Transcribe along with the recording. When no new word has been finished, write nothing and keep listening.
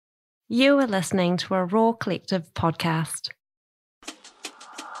You are listening to a Raw Collective podcast.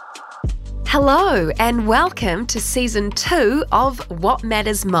 Hello and welcome to Season 2 of What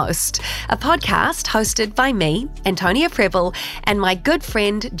Matters Most, a podcast hosted by me, Antonia Preble, and my good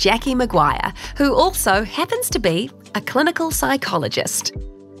friend Jackie Maguire, who also happens to be a clinical psychologist.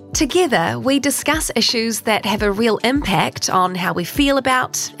 Together, we discuss issues that have a real impact on how we feel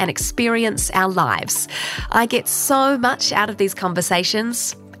about and experience our lives. I get so much out of these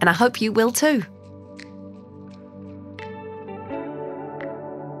conversations, and I hope you will too.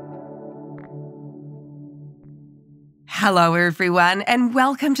 Hello everyone, and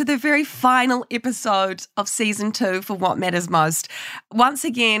welcome to the very final episode of Season 2 for What Matters Most. Once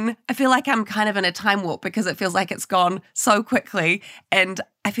again, I feel like I'm kind of in a time warp because it feels like it's gone so quickly, and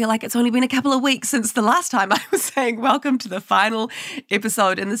I feel like it's only been a couple of weeks since the last time I was saying welcome to the final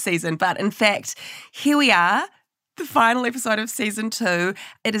episode in the season. But in fact, here we are, the final episode of Season 2.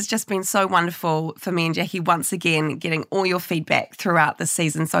 It has just been so wonderful for me and Jackie once again getting all your feedback throughout the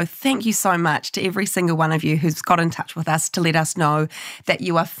season. So thank you so much to every single one of you who's got in touch with us to let us know that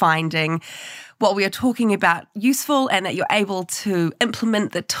you are finding what we are talking about useful and that you're able to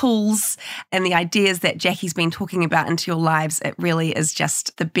implement the tools and the ideas that Jackie's been talking about into your lives. It really is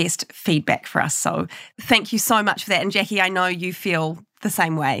just the best feedback for us. So thank you so much for that. And Jackie, I know you feel the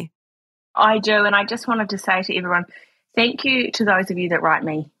same way. I do, and I just wanted to say to everyone, thank you to those of you that write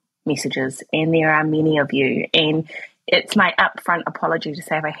me messages, and there are many of you, and it's my upfront apology to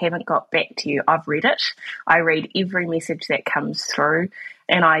say if I haven't got back to you. I've read it. I read every message that comes through,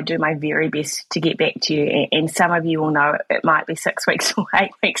 and I do my very best to get back to you, and some of you will know it might be 6 weeks or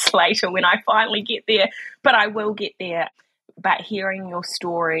 8 weeks later when I finally get there, but I will get there. But hearing your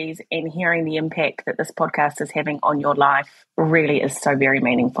stories and hearing the impact that this podcast is having on your life really is so very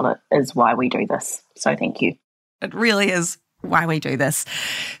meaningful. It is why we do this. So thank you. It really is why we do this.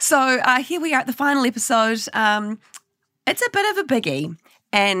 So here we are at the final episode. It's a bit of a biggie,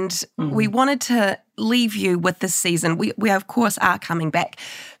 and we wanted to leave you with this season. We of course are coming back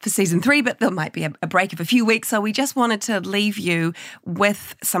for Season 3, but there might be a break of a few weeks. So we just wanted to leave you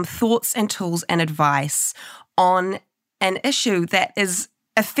with some thoughts and tools and advice on an issue that is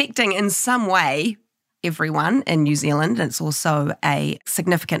affecting in some way everyone in New Zealand. It's also a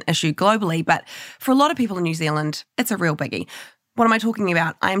significant issue globally, but for a lot of people in New Zealand, it's a real biggie. What am I talking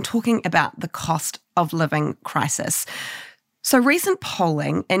about? I am talking about the cost of living crisis. So recent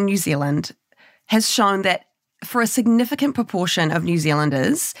polling in New Zealand has shown that for a significant proportion of New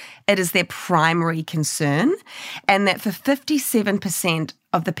Zealanders, it is their primary concern, and that for 57%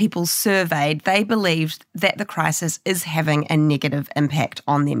 of the people surveyed, they believed that the crisis is having a negative impact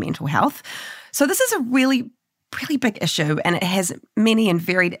on their mental health. So this is a really big issue, and it has many and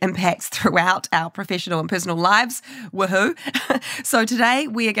varied impacts throughout our professional and personal lives. Woohoo! So today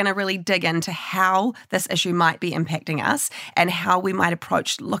we are going to really dig into how this issue might be impacting us and how we might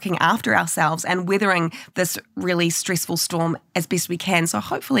approach looking after ourselves and weathering this really stressful storm as best we can. So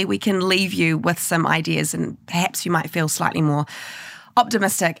hopefully we can leave you with some ideas, and perhaps you might feel slightly more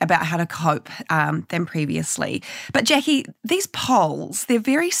optimistic about how to cope than previously. But Jackie, these polls, they're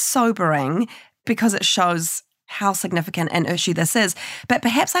very sobering because it shows how significant an issue this is. But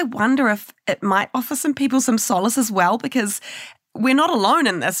perhaps I wonder if it might offer some people some solace as well, because we're not alone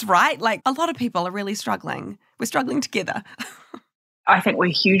in this, right? Like, a lot of people are really struggling. We're struggling together. I think we're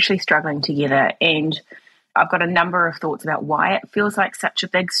hugely struggling together, and I've got a number of thoughts about why it feels like such a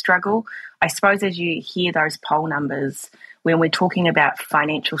big struggle. I suppose as you hear those poll numbers, when we're talking about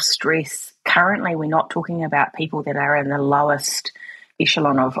financial stress, currently we're not talking about people that are in the lowest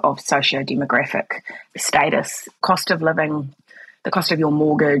echelon of socio-demographic status. Cost of living, the cost of your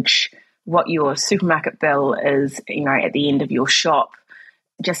mortgage, what your supermarket bill is, at the end of your shop,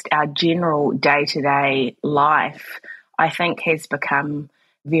 just our general day-to-day life, I think has become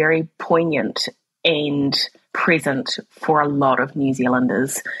very poignant and present for a lot of New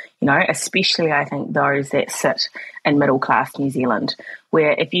Zealanders, especially I think those that sit in middle-class New Zealand,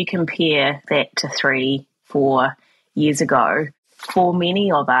 where if you compare that to 3-4 years ago, for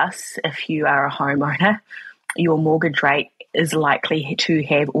many of us, if you are a homeowner, your mortgage rate is likely to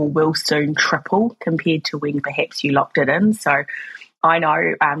have or will soon triple compared to when perhaps you locked it in. So I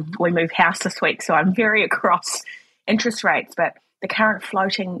know we moved house this week, so I'm very across interest rates, but the current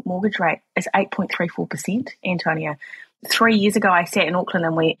floating mortgage rate is 8.34%, Antonia. 3 years ago, I sat in Auckland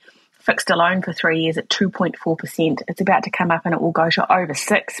and we fixed a loan for 3 years at 2.4%. It's about to come up and it will go to over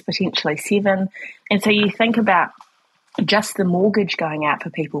 6, potentially 7. And so you think about just the mortgage going out for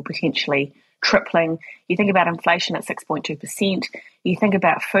people potentially tripling. You think about inflation at 6.2%. You think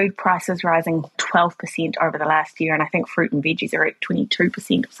about food prices rising 12% over the last year, and I think fruit and veggies are at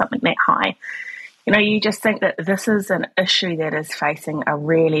 22% or something that high. You just think that this is an issue that is facing a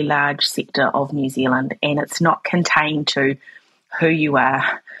really large sector of New Zealand, and it's not contained to who you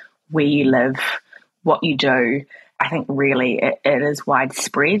are, where you live, what you do. I think really it is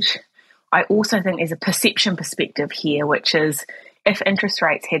widespread. I also think there's a perception perspective here, which is if interest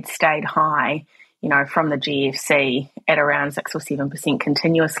rates had stayed high, from the GFC at around 6 or 7%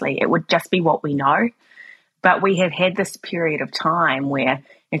 continuously, it would just be what we know. But we have had this period of time where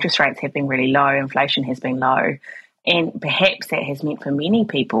interest rates have been really low, inflation has been low, and perhaps that has meant for many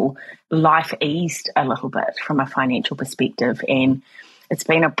people life eased a little bit from a financial perspective, and it's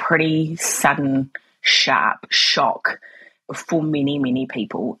been a pretty sudden, sharp shock for many, many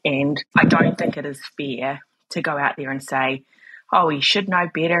people. And I don't think it is fair to go out there and say, oh, you should know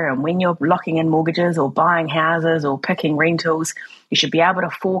better, and when you're locking in mortgages or buying houses or picking rentals, you should be able to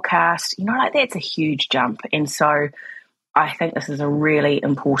forecast. That's a huge jump. And so I think this is a really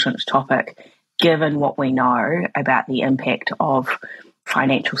important topic, given what we know about the impact of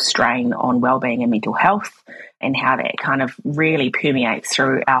financial strain on wellbeing and mental health, and how that kind of really permeates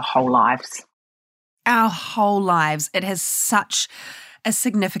through our whole lives. Our whole lives. It has such a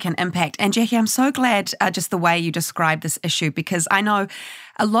significant impact. And Jackie, I'm so glad just the way you described this issue, because I know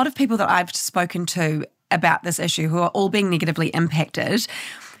a lot of people that I've spoken to about this issue who are all being negatively impacted,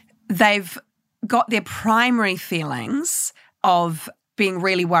 they've got their primary feelings of being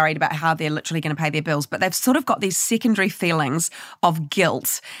really worried about how they're literally going to pay their bills, but they've sort of got these secondary feelings of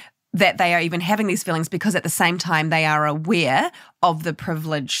guilt that they are even having these feelings because at the same time they are aware of the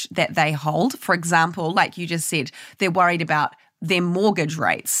privilege that they hold. For example, like you just said, they're worried about their mortgage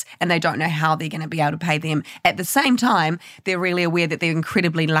rates and they don't know how they're going to be able to pay them. At the same time, they're really aware that they're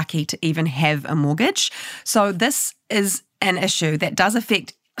incredibly lucky to even have a mortgage. So this is an issue that does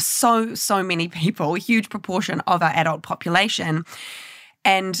affect so many people, a huge proportion of our adult population.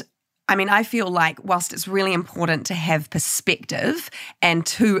 And I feel like whilst it's really important to have perspective and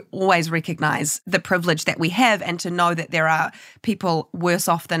to always recognise the privilege that we have and to know that there are people worse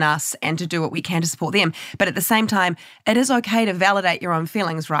off than us and to do what we can to support them, but at the same time, it is okay to validate your own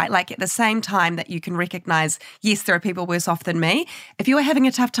feelings, right? Like at the same time that you can recognise, yes, there are people worse off than me. If you are having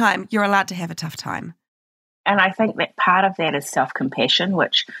a tough time, you're allowed to have a tough time. And I think that part of that is self-compassion,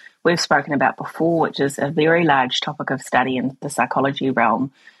 which we've spoken about before, which is a very large topic of study in the psychology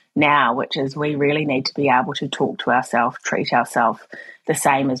realm now, which is we really need to be able to talk to ourselves, treat ourselves the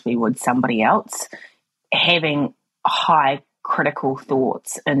same as we would somebody else, having high critical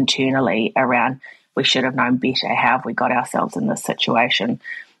thoughts internally around we should have known better, how have we got ourselves in this situation.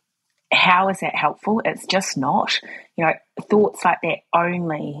 How is that helpful? It's just not. Thoughts like that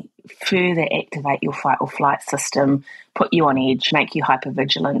only further activate your fight or flight system, put you on edge, make you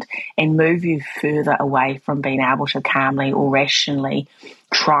hypervigilant, and move you further away from being able to calmly or rationally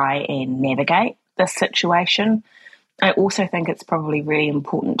try and navigate this situation. I also think it's probably really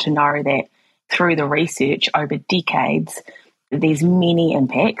important to know that through the research over decades, there's many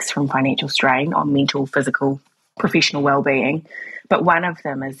impacts from financial strain on mental, physical, professional well-being. But one of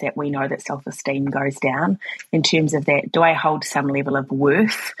them is that we know that self-esteem goes down in terms of that, do I hold some level of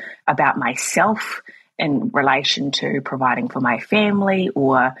worth about myself in relation to providing for my family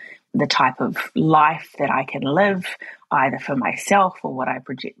or the type of life that I can live, either for myself or what I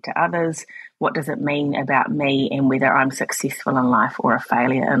project to others? What does it mean about me and whether I'm successful in life or a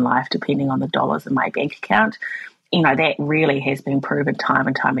failure in life, depending on the dollars in my bank account? That really has been proven time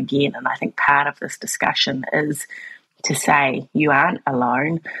and time again. And I think part of this discussion is to say, you aren't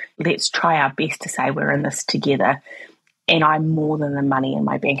alone. Let's try our best to say we're in this together. And I'm more than the money in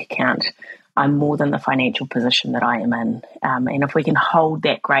my bank account. I'm more than the financial position that I am in. And if we can hold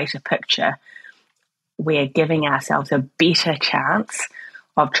that greater picture, we're giving ourselves a better chance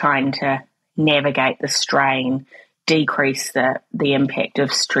of trying to navigate the strain, decrease the impact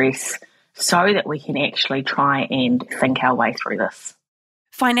of stress, so that we can actually try and think our way through this.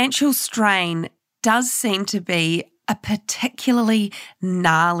 Financial strain does seem to be a particularly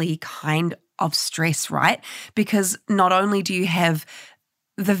gnarly kind of stress, right? Because not only do you have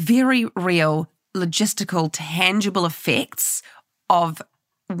the very real logistical, tangible effects of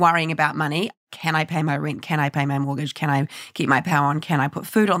worrying about money. Can I pay my rent? Can I pay my mortgage? Can I keep my power on? Can I put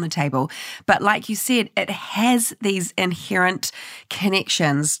food on the table? But like you said, it has these inherent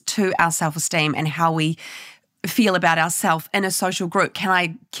connections to our self-esteem and how we feel about ourselves in a social group. Can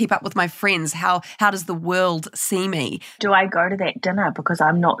I keep up with my friends? How does the world see me? Do I go to that dinner because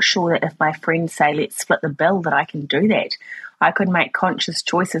I'm not sure that if my friends say, let's split the bill, that I can do that? I could make conscious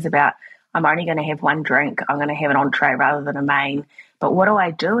choices about, I'm only going to have one drink. I'm going to have an entree rather than a main. But what do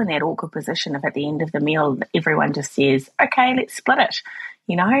I do in that awkward position if at the end of the meal, everyone just says, okay, let's split it,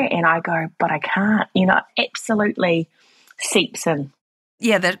 and I go, but I can't, absolutely seeps in.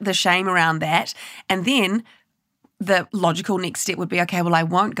 Yeah, the shame around that. And then the logical next step would be, okay, well, I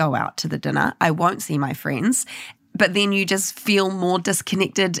won't go out to the dinner. I won't see my friends. But then you just feel more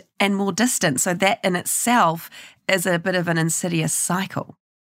disconnected and more distant. So that in itself is a bit of an insidious cycle.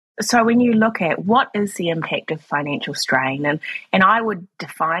 So when you look at what is the impact of financial strain, and I would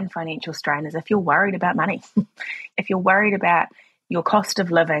define financial strain as if you're worried about money, if you're worried about your cost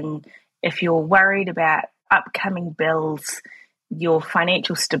of living, if you're worried about upcoming bills, your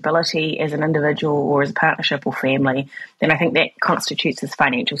financial stability as an individual or as a partnership or family, then I think that constitutes as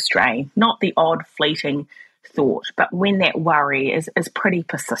financial strain, not the odd fleeting thought, but when that worry is pretty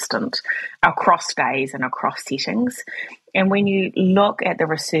persistent across days and across settings. And when you look at the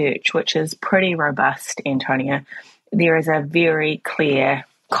research, which is pretty robust, Antonia, there is a very clear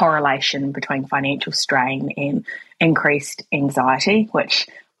correlation between financial strain and increased anxiety, which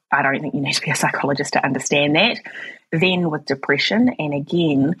I don't think you need to be a psychologist to understand that. Then with depression, and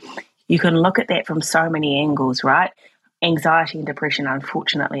again, you can look at that from so many angles, right? Anxiety and depression,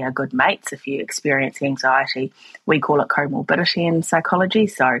 unfortunately, are good mates. If you experience anxiety, we call it comorbidity in psychology.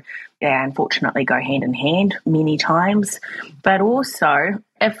 So they unfortunately go hand in hand many times. But also,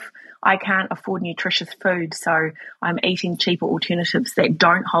 if I can't afford nutritious food, so I'm eating cheaper alternatives that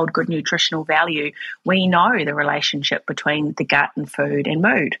don't hold good nutritional value, we know the relationship between the gut and food and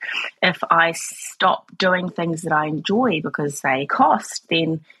mood. If I stop doing things that I enjoy because they cost,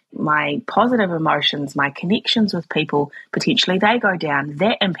 then my positive emotions, my connections with people, potentially they go down.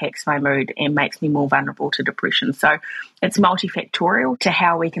 That impacts my mood and makes me more vulnerable to depression. So it's multifactorial to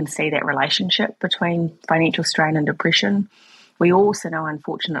how we can see that relationship between financial strain and depression. We also know,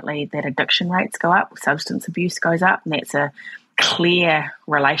 unfortunately, that addiction rates go up, substance abuse goes up, and that's a clear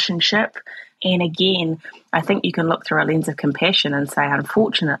relationship. And again, I think you can look through a lens of compassion and say,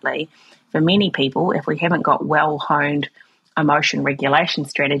 unfortunately, for many people, if we haven't got well-honed emotion regulation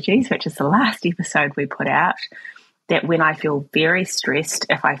strategies, which is the last episode we put out, that when I feel very stressed,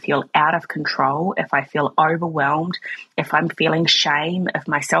 if I feel out of control, if I feel overwhelmed, if I'm feeling shame, if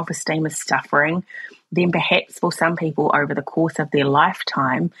my self-esteem is suffering, then perhaps for some people over the course of their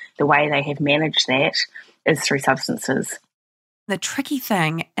lifetime, the way they have managed that is through substances. The tricky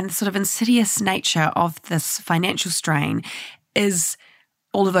thing and the sort of insidious nature of this financial strain is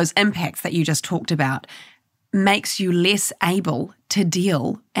all of those impacts that you just talked about makes you less able to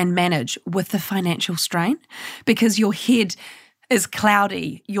deal and manage with the financial strain because your head is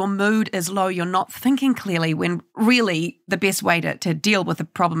cloudy, your mood is low, you're not thinking clearly when really the best way to deal with the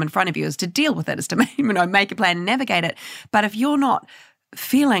problem in front of you is to deal with it, is to make a plan and navigate it. But if you're not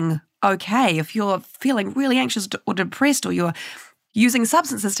feeling okay, if you're feeling really anxious or depressed or you're using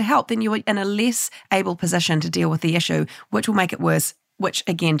substances to help, then you're in a less able position to deal with the issue, which will make it worse, which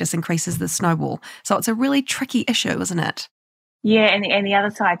again just increases the snowball. So it's a really tricky issue, isn't it? Yeah, and the other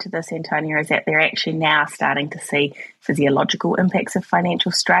side to this, Antonia, is that they're actually now starting to see physiological impacts of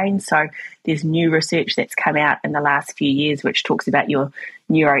financial strain. So there's new research that's come out in the last few years which talks about your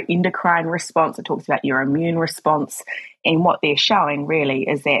neuroendocrine response, it talks about your immune response, and what they're showing really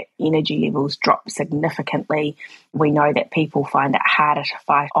is that energy levels drop significantly. We know that people find it harder to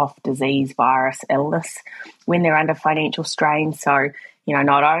fight off disease, virus, illness when they're under financial strain. So,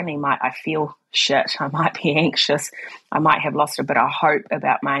 not only might I feel shit, I might be anxious, I might have lost a bit of hope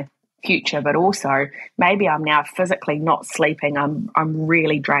about my future, but also maybe I'm now physically not sleeping, I'm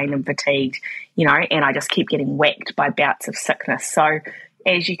really drained and fatigued, and I just keep getting whacked by bouts of sickness. So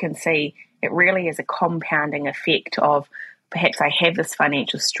as you can see, it really is a compounding effect of perhaps I have this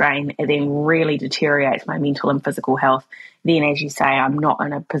financial strain, it then really deteriorates my mental and physical health. Then, as you say, I'm not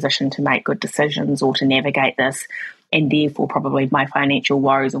in a position to make good decisions or to navigate this, and therefore probably my financial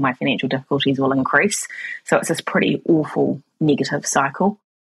woes or my financial difficulties will increase. So it's this pretty awful negative cycle.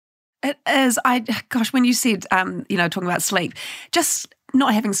 It is. When you said, talking about sleep, just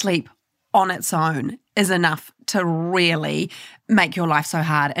not having sleep on its own is enough to really make your life so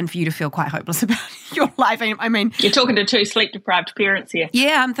hard and for you to feel quite hopeless about your life. I mean, you're talking to two sleep-deprived parents here.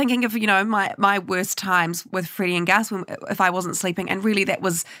 Yeah, I'm thinking of, my worst times with Freddie and Gus if I wasn't sleeping, and really that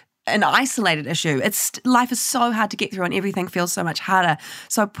was an isolated issue. Life is so hard to get through and everything feels so much harder.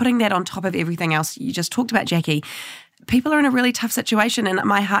 So putting that on top of everything else you just talked about, Jackie, people are in a really tough situation, and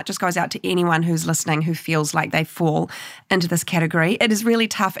my heart just goes out to anyone who's listening who feels like they fall into this category. It is really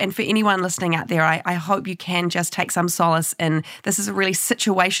tough, and for anyone listening out there, I hope you can just take some solace in this is a really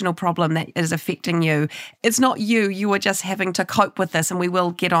situational problem that is affecting you. It's not you. You are just having to cope with this, and we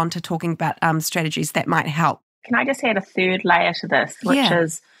will get on to talking about strategies that might help. Can I just add a third layer to this, which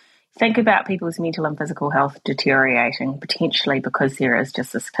is think about people's mental and physical health deteriorating, potentially because there is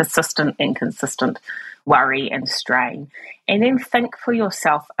just this persistent and consistent worry and strain. And then think for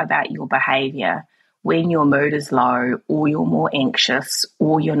yourself about your behaviour when your mood is low or you're more anxious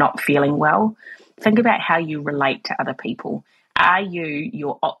or you're not feeling well. Think about how you relate to other people. Are you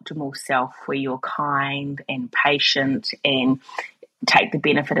your optimal self where you're kind and patient and take the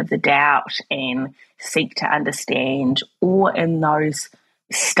benefit of the doubt and seek to understand? Or in those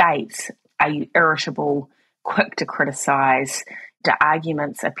states, are you irritable, quick to criticise? Do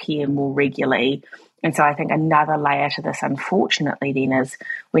arguments appear more regularly? And so I think another layer to this, unfortunately, then is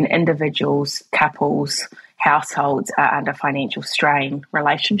when individuals, couples, households are under financial strain,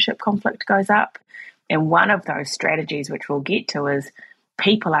 relationship conflict goes up. And one of those strategies, which we'll get to, is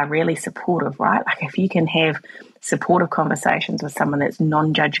people are really supportive, right? Like if you can have supportive conversations with someone that's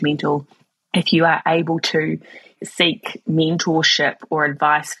non-judgmental, if you are able to seek mentorship or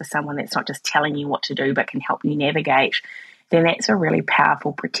advice for someone that's not just telling you what to do but can help you navigate, then that's a really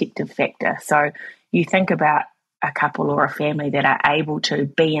powerful protective factor. So you think about a couple or a family that are able to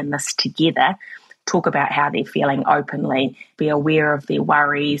be in this together, talk about how they're feeling openly, be aware of their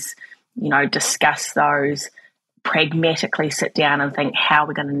worries, discuss those, pragmatically sit down and think, how are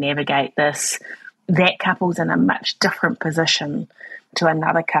we going to navigate this? That couple's in a much different position to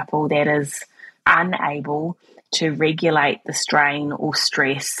another couple that is unable to regulate the strain or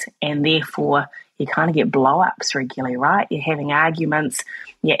stress, and therefore you kind of get blow-ups regularly, right? You're having arguments,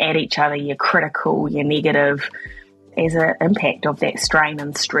 you're at each other, you're critical, you're negative as an impact of that strain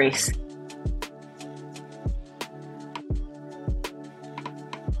and stress.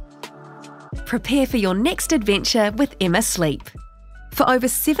 Prepare for your next adventure with Emma Sleep. For over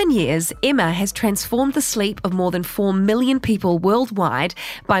 7 years, Emma has transformed the sleep of more than 4 million people worldwide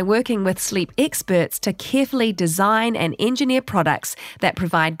by working with sleep experts to carefully design and engineer products that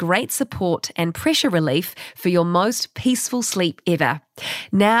provide great support and pressure relief for your most peaceful sleep ever.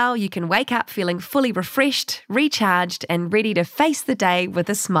 Now you can wake up feeling fully refreshed, recharged, and ready to face the day with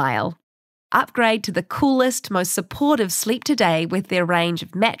a smile. Upgrade to the coolest, most supportive sleep today with their range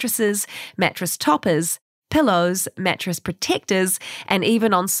of mattresses, mattress toppers, pillows, mattress protectors, and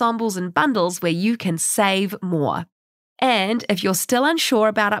even ensembles and bundles where you can save more. And if you're still unsure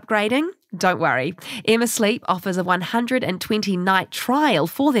about upgrading, don't worry. Emma Sleep offers a 120-night trial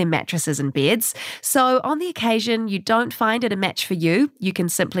for their mattresses and beds. So on the occasion you don't find it a match for you, you can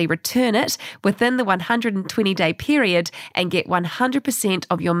simply return it within the 120-day period and get 100%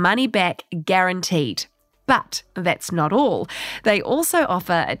 of your money back guaranteed. But that's not all. They also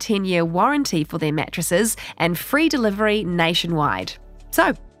offer a 10-year warranty for their mattresses and free delivery nationwide.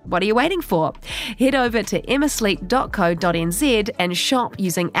 So, what are you waiting for? Head over to emmasleep.co.nz and shop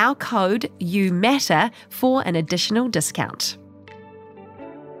using our code YouMatter for an additional discount.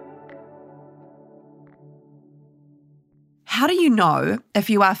 How do you know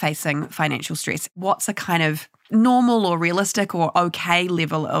if you are facing financial stress? What's a kind of normal or realistic or okay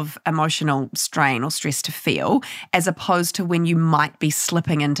level of emotional strain or stress to feel, as opposed to when you might be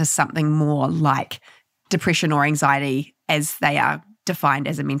slipping into something more like depression or anxiety as they are defined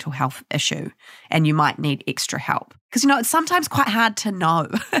as a mental health issue and you might need extra help? Because, it's sometimes quite hard to know.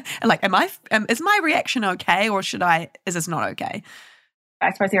 Like, is my reaction okay, or is this not okay?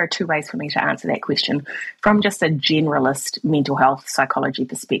 I suppose there are two ways for me to answer that question. From just a generalist mental health psychology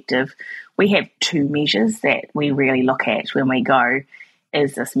perspective, we have two measures that we really look at when we go,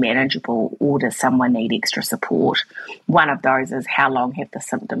 is this manageable or does someone need extra support? One of those is how long have the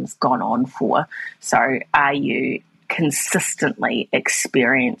symptoms gone on for? So are you consistently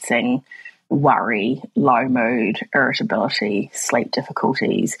experiencing worry, low mood, irritability, sleep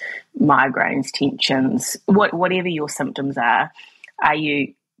difficulties, migraines, tensions, whatever your symptoms are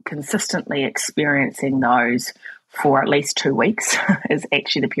you consistently experiencing those for at least 2 weeks is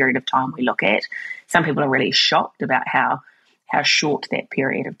actually the period of time we look at. Some people are really shocked about how short that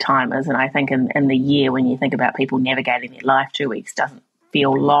period of time is. And I think in the year, when you think about people navigating their life, 2 weeks doesn't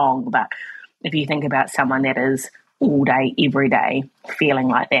feel long. But if you think about someone that is all day, every day, feeling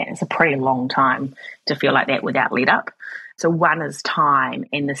like that, it's a pretty long time to feel like that without let up. So one is time,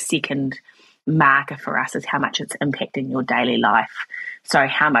 and the second marker for us is how much it's impacting your daily life. So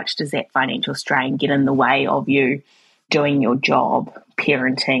how much does that financial strain get in the way of you doing your job,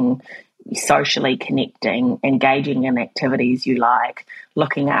 parenting, socially connecting, engaging in activities you like,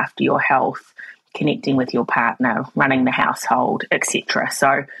 looking after your health, connecting with your partner, running the household, etc.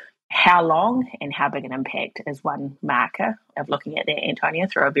 So how long and how big an impact is one marker of looking at that, Antonia,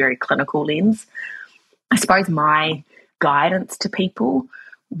 through a very clinical lens. I suppose my guidance to people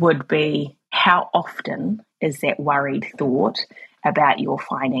would be, how often is that worried thought about your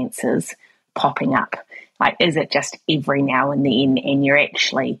finances popping up? Like, is it just every now and then and you're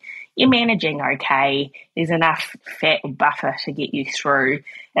managing okay, there's enough fat buffer to get you through,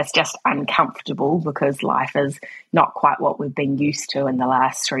 it's just uncomfortable because life is not quite what we've been used to in the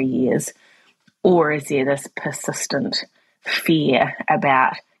last 3 years? Or is there this persistent fear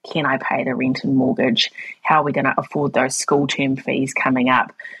about, can I pay the rent and mortgage? How are we going to afford those school term fees coming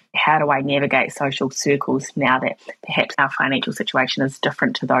up? How do I navigate social circles now that perhaps our financial situation is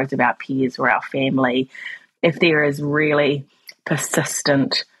different to those of our peers or our family? If there is really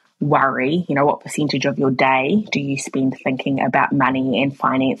persistent worry, what percentage of your day do you spend thinking about money and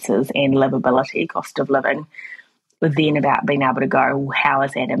finances and livability, cost of living? But then about being able to go, well, how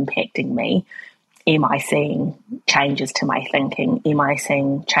is that impacting me? Am I seeing changes to my thinking? Am I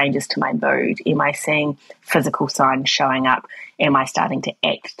seeing changes to my mood? Am I seeing physical signs showing up? Am I starting to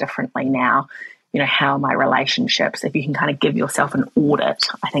act differently now? How are my relationships? If you can kind of give yourself an audit,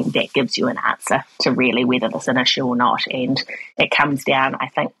 I think that gives you an answer to really whether there's an issue or not. And it comes down, I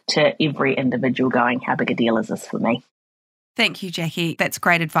think, to every individual going, how big a deal is this for me? Thank you, Jackie. That's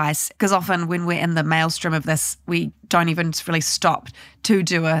great advice, because often when we're in the maelstrom of this, we don't even really stop to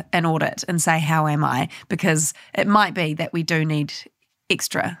do an audit and say, how am I? Because it might be that we do need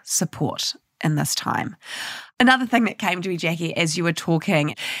extra support in this time. Another thing that came to me, Jackie, as you were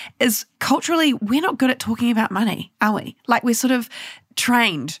talking, is culturally, we're not good at talking about money, are we? Like, we're sort of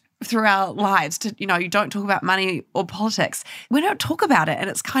trained through our lives to, you don't talk about money or politics. We don't talk about it, and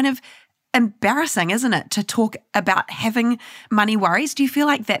it's kind of embarrassing, isn't it, to talk about having money worries? Do you feel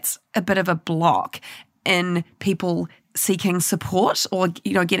like that's a bit of a block in people seeking support or,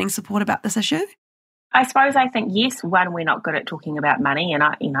 getting support about this issue? I think, yes, one, we're not good at talking about money.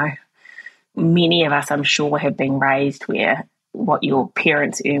 And, many of us, I'm sure, have been raised where what your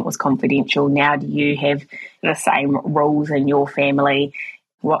parents earned was confidential. Now, do you have the same rules in your family?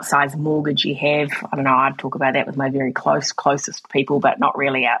 What size mortgage you have? I don't know, I'd talk about that with my very closest people, but not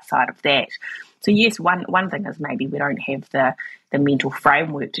really outside of that. So yes, one thing is maybe we don't have the mental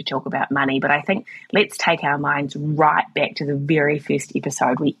framework to talk about money, but I think let's take our minds right back to the very first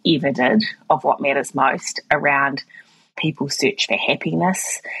episode we ever did of What Matters Most, around people's search for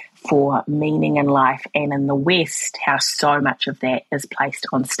happiness, for meaning in life, and in the West, how so much of that is placed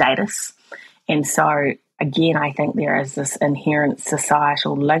on status. And so again, I think there is this inherent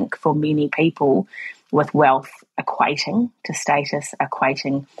societal link for many people with wealth equating to status,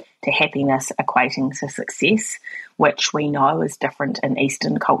 equating to happiness, equating to success, which we know is different in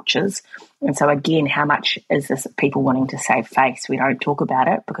Eastern cultures. And so again, how much is this people wanting to save face? We don't talk about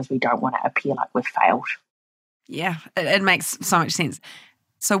it because we don't want to appear like we've failed. Yeah, it makes so much sense.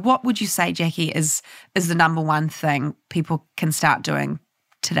 So what would you say, Jackie, is the number one thing people can start doing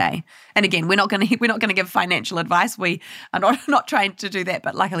today? And again, we're not going to give financial advice. We are not trained to do that,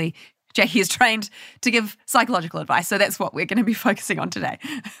 but luckily Jackie is trained to give psychological advice, so that's what we're going to be focusing on today.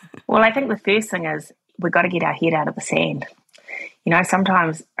 Well, I think the first thing is we've got to get our head out of the sand.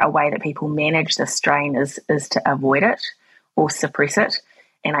 Sometimes a way that people manage the strain is to avoid it or suppress it.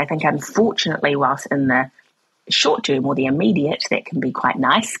 And I think, unfortunately, whilst in the short term or the immediate, that can be quite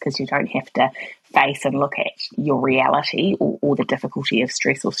nice because you don't have to face and look at your reality or the difficulty of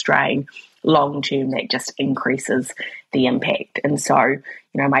stress or strain. Long term, that just increases the impact. And so,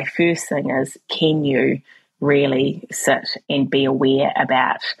 my first thing is, can you really sit and be aware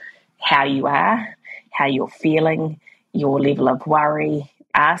about how you are, how you're feeling, your level of worry?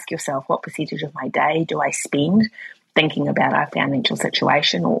 Ask yourself, what percentage of my day do I spend thinking about our financial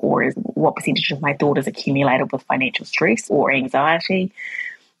situation, or what percentage of my thought is accumulated with financial stress or anxiety?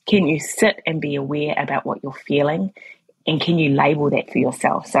 Can you sit and be aware about what you're feeling? And can you label that for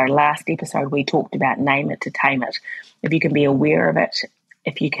yourself? So last episode, we talked about name it to tame it. If you can be aware of it,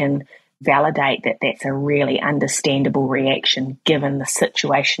 if you can validate that that's a really understandable reaction given the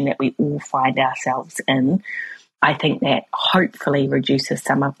situation that we all find ourselves in, I think that hopefully reduces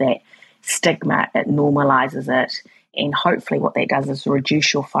some of that stigma. It normalizes it. And hopefully what that does is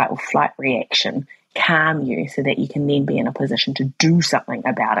reduce your fight or flight reaction, calm you so that you can then be in a position to do something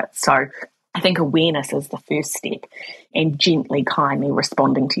about it. So I think awareness is the first step, and gently, kindly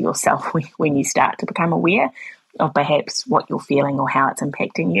responding to yourself when you start to become aware of perhaps what you're feeling or how it's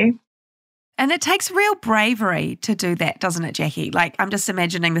impacting you. And it takes real bravery to do that, doesn't it, Jackie? Like, I'm just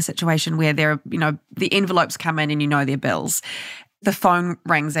imagining the situation where there are, the envelopes come in and their bills. The phone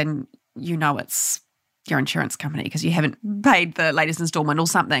rings and it's your insurance company because you haven't paid the latest installment or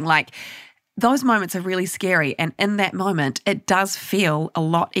something. Like, those moments are really scary. And in that moment, it does feel a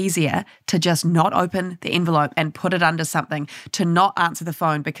lot easier to just not open the envelope and put it under something, to not answer the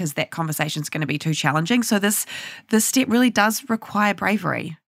phone because that conversation is going to be too challenging. So this step really does require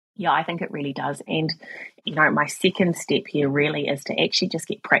bravery. Yeah, I think it really does. And, my second step here really is to actually just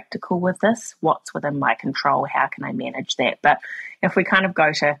get practical with this. What's within my control? How can I manage that? But if we kind of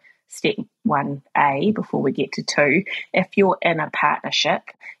go to step 1A before we get to 2, if you're in a partnership,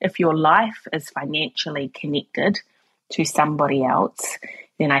 if your life is financially connected to somebody else,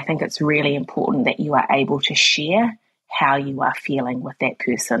 then I think it's really important that you are able to share how you are feeling with that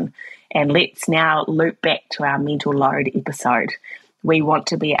person. And let's now loop back to our mental load episode. We want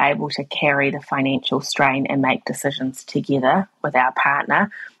to be able to carry the financial strain and make decisions together with our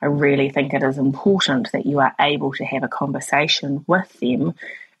partner. I really think it is important that you are able to have a conversation with them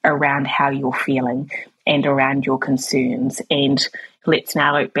around how you're feeling and around your concerns. And let's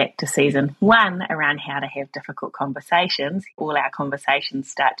now look back to season 1 around how to have difficult conversations. All our conversations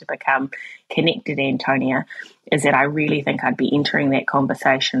start to become connected, Antonia, is that I really think I'd be entering that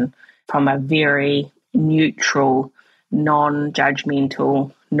conversation from a very neutral,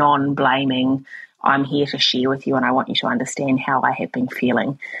 non-judgmental, non-blaming, I'm here to share with you and I want you to understand how I have been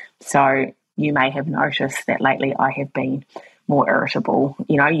feeling. So you may have noticed that lately I have been more irritable.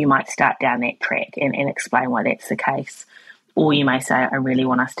 You might start down that track and explain why that's the case. Or you may say, I really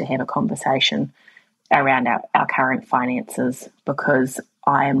want us to have a conversation around our current finances because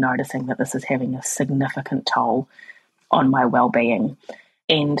I am noticing that this is having a significant toll on my well-being.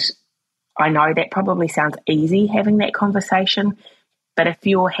 And I know that probably sounds easy having that conversation, but if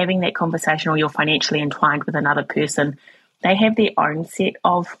you're having that conversation or you're financially entwined with another person, they have their own set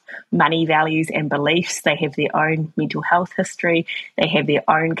of money values and beliefs. They have their own mental health history. They have their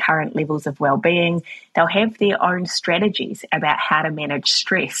own current levels of well-being. They'll have their own strategies about how to manage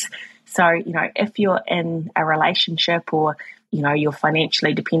stress. So, if you're in a relationship or, you're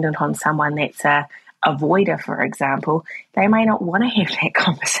financially dependent on someone that's a avoider, for example, they may not want to have that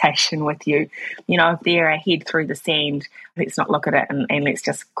conversation with you. If they're a head through the sand, let's not look at it and let's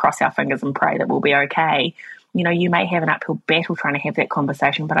just cross our fingers and pray that we'll be okay. You may have an uphill battle trying to have that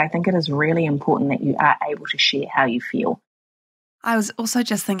conversation, but I think it is really important that you are able to share how you feel. I was also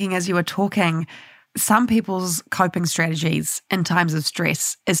just thinking as you were talking, some people's coping strategies in times of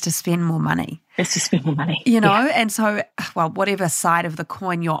stress is to spend more money. It's to spend more money. And so, whatever side of the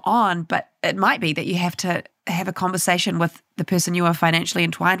coin you're on, but it might be that you have to have a conversation with the person you are financially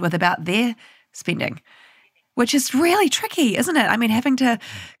entwined with about their spending, which is really tricky, isn't it? I mean, having to,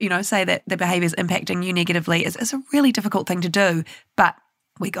 say that the behaviour is impacting you negatively is a really difficult thing to do, but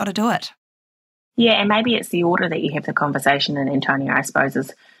we got to do it. Yeah, and maybe it's the order that you have the conversation in, Antonia, I suppose,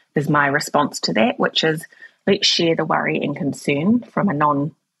 is my response to that, which is let's share the worry and concern from a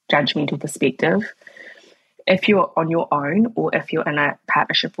non-judgmental perspective. If you're on your own or if you're in a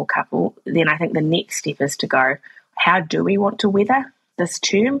partnership or couple, then I think the next step is to go, how do we want to weather this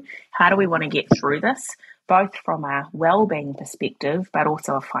term? How do we want to get through this? Both from a well-being perspective, but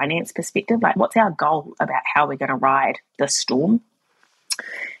also a finance perspective. Like, what's our goal about how we're going to ride this storm?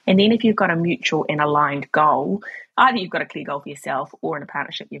 And then if you've got a mutual and aligned goal, either you've got a clear goal for yourself or in a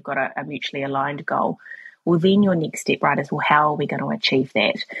partnership you've got a mutually aligned goal, well, then your next step, right, is, well, how are we going to achieve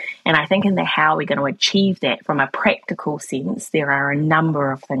that? And I think in the how are we going to achieve that from a practical sense, there are a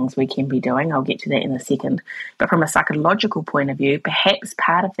number of things we can be doing. I'll get to that in a second. But from a psychological point of view, perhaps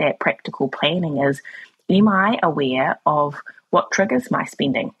part of that practical planning is, am I aware of what triggers my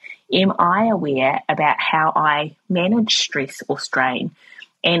spending? Am I aware about how I manage stress or strain?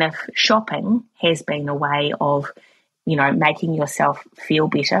 And if shopping has been a way of, making yourself feel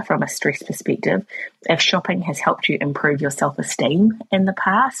better from a stress perspective, if shopping has helped you improve your self-esteem in the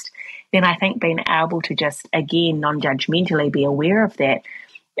past, then I think being able to just, again, non-judgmentally be aware of that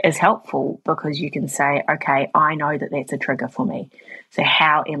is helpful, because you can say, okay, I know that that's a trigger for me. So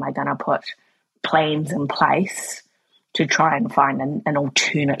how am I going to put plans in place to try and find an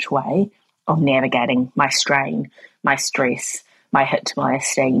alternate way of navigating my strain, my stress, my hit to my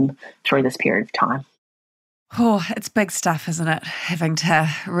esteem through this period of time? Oh, it's big stuff, isn't it? Having to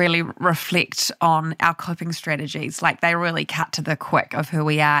really reflect on our coping strategies. Like, they really cut to the quick of who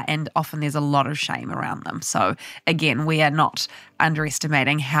we are, and often there's a lot of shame around them. So again, we are not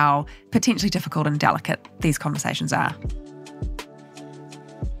underestimating how potentially difficult and delicate these conversations are.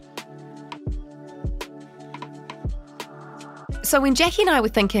 So when Jackie and I were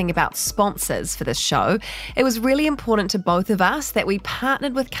thinking about sponsors for this show, it was really important to both of us that we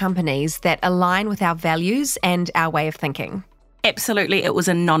partnered with companies that align with our values and our way of thinking. Absolutely, it was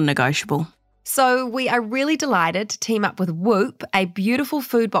a non-negotiable. So we are really delighted to team up with Whoop, a beautiful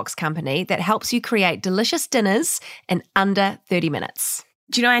food box company that helps you create delicious dinners in under 30 minutes.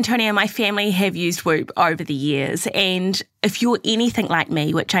 Do you know, Antonia, my family have used Whoop over the years, and if you're anything like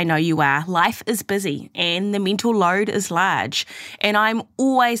me, which I know you are, life is busy and the mental load is large, and I'm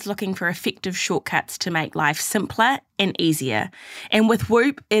always looking for effective shortcuts to make life simpler and easier. And with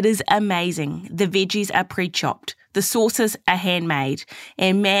Whoop, it is amazing. The veggies are pre-chopped. The sauces are handmade,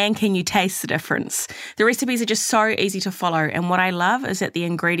 and man, can you taste the difference. The recipes are just so easy to follow, and what I love is that the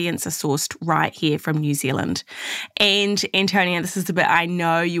ingredients are sourced right here from New Zealand. And Antonia, this is the bit I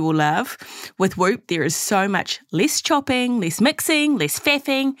know you will love. With Whoop, there is so much less chopping, less mixing, less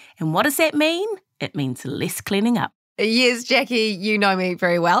faffing, and what does that mean? It means less cleaning up. Yes, Jackie, you know me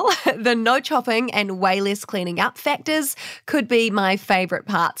very well. The no chopping and way less cleaning up factors could be my favourite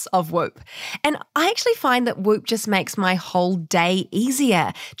parts of Whoop. And I actually find that Whoop just makes my whole day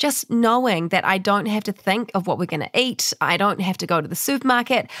easier. Just knowing that I don't have to think of what we're going to eat, I don't have to go to the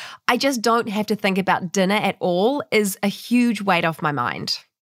supermarket, I just don't have to think about dinner at all is a huge weight off my mind.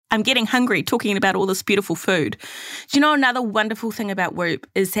 I'm getting hungry talking about all this beautiful food. Do you know another wonderful thing about Whoop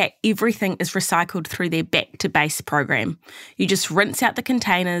is that everything is recycled through their Back to Base program. You just rinse out the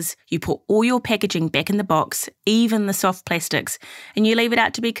containers, you put all your packaging back in the box, even the soft plastics, and you leave it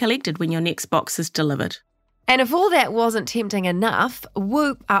out to be collected when your next box is delivered. And if all that wasn't tempting enough,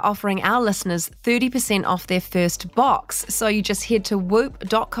 Whoop are offering our listeners 30% off their first box. So you just head to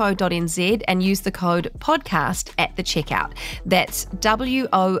whoop.co.nz and use the code podcast at the checkout. That's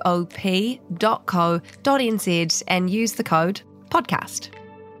woop.co.nz and use the code podcast.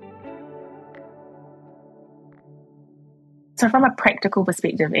 So from a practical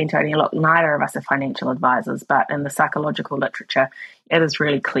perspective, Antonia, look, neither of us are financial advisors, but in the psychological literature, it is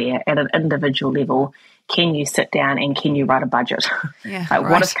really clear at an individual level, can you sit down and can you write a budget? Yeah, like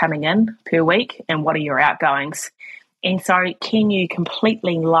right. What is coming in per week and what are your outgoings? And so can you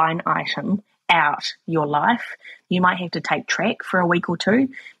completely line item out your life? You might have to take track for a week or two. You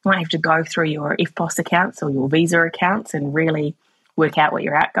might have to go through your FPOS accounts or your Visa accounts and really work out what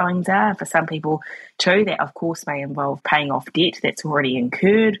your outgoings are. For some people too, that of course may involve paying off debt that's already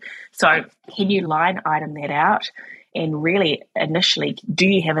incurred. So can you line item that out? And really, initially, do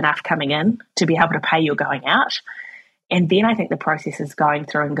you have enough coming in to be able to pay your going out? And then I think the process is going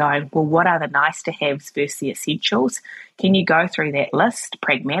through and going, well, what are the nice to haves versus the essentials? Can you go through that list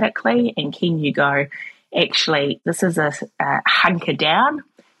pragmatically? And can you go, actually, this is a hunker down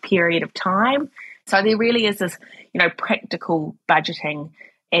period of time. So there really is this, practical budgeting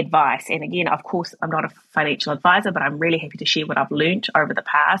advice. And again, of course, I'm not a financial advisor, but I'm really happy to share what I've learnt over the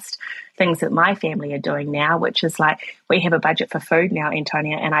past, things that my family are doing now, which is like we have a budget for food now,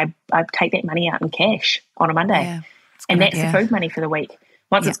 Antonia, and I take that money out in cash on a Monday. Yeah, and that's the food money for the week.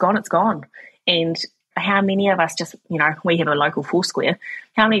 Once it's gone, it's gone. And how many of us just, we have a local Foursquare.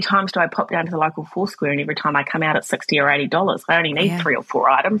 How many times do I pop down to the local Foursquare and every time I come out at $60 or $80, I only need 3 or 4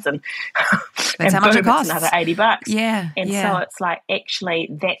 items and that's how much it costs. Another $80. Yeah. And so it's like, actually,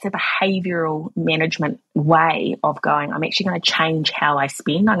 that's a behavioural management way of going, I'm actually going to change how I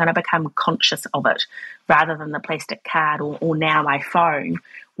spend. I'm going to become conscious of it rather than the plastic card or now my phone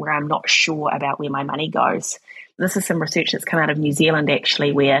where I'm not sure about where my money goes. This is some research that's come out of New Zealand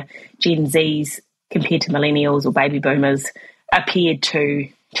actually where Gen Zs compared to millennials or baby boomers appeared to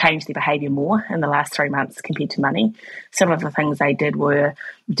change their behaviour more in the last 3 months compared to money. Some of the things they did were,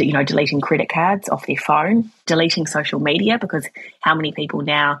 deleting credit cards off their phone, deleting social media, because how many people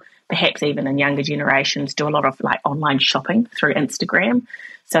now, perhaps even in younger generations, do a lot of like online shopping through Instagram.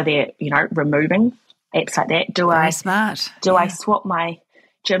 So they're, removing apps like that. Very smart. I swap my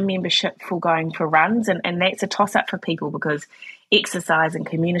gym membership for going for runs? And that's a toss-up for people because exercise and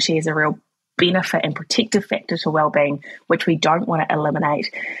community is a real benefit and protective factor to well-being, which we don't want to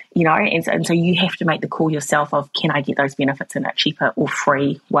eliminate, and so you have to make the call yourself of, can I get those benefits in a cheaper or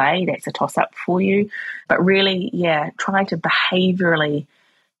free way? That's a toss-up for you. But really, try to behaviourally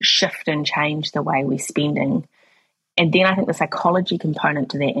shift and change the way we're spending. And then I think the psychology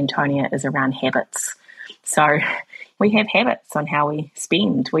component to that, Antonia, is around habits. So we have habits on how we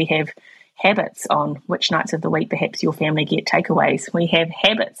spend. We have habits on which nights of the week perhaps your family get takeaways. We have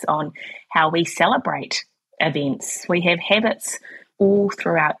habits on how we celebrate events. We have habits all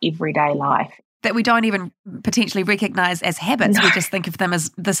throughout everyday life. That we don't even potentially recognise as habits. No. We just think of them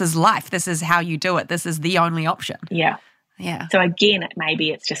as, this is life, this is how you do it, this is the only option. Yeah. Yeah. So again, maybe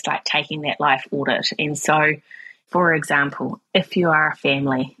it's just like taking that life audit. And so For example, if you are a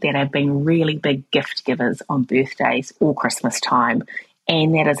family that have been really big gift givers on birthdays or Christmas time,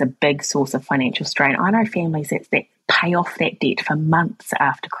 and that is a big source of financial strain. I know families that pay off that debt for months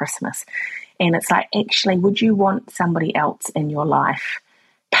after Christmas. And it's like, actually, would you want somebody else in your life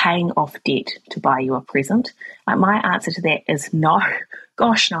paying off debt to buy you a present? Like, my answer to that is no.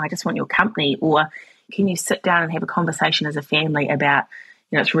 Gosh, no, I just want your company. Or can you sit down and have a conversation as a family about,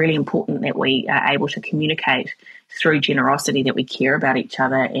 it's really important that we are able to communicate through generosity that we care about each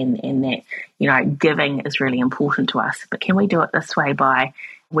other, and that, giving is really important to us. But can we do it this way by,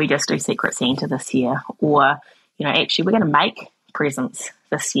 we just do Secret Santa this year? Or, actually, we're going to make presents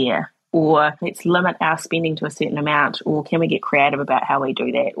this year. Or let's limit our spending to a certain amount. Or can we get creative about how we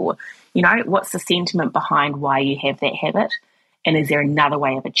do that? Or, what's the sentiment behind why you have that habit? And is there another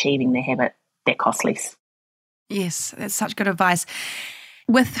way of achieving the habit that costs less? Yes, that's such good advice.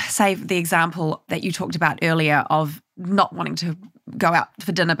 With, say, the example that you talked about earlier of not wanting to go out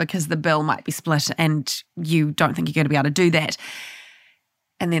for dinner because the bill might be split and you don't think you're going to be able to do that,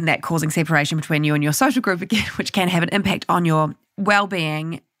 and then that causing separation between you and your social group again, which can have an impact on your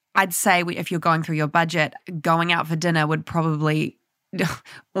well-being, I'd say if you're going through your budget, going out for dinner would probably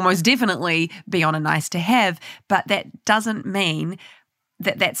almost definitely be on a nice to have, but that doesn't mean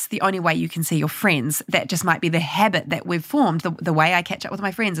that that's the only way you can see your friends. That just might be the habit that we've formed. The way I catch up with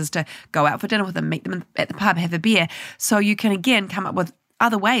my friends is to go out for dinner with them, meet them at the pub, have a beer. So you can, again, come up with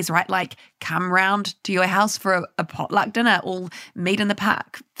other ways, right? Like come round to your house for a potluck dinner, or meet in the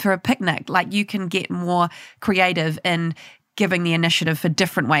park for a picnic. Like you can get more creative in giving the initiative for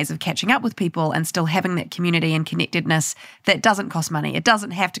different ways of catching up with people and still having that community and connectedness that doesn't cost money. It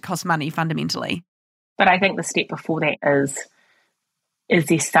doesn't have to cost money fundamentally. But I think the step before that is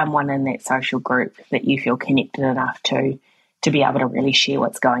there someone in that social group that you feel connected enough to be able to really share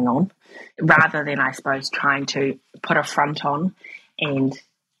what's going on, rather than, I suppose, trying to put a front on and,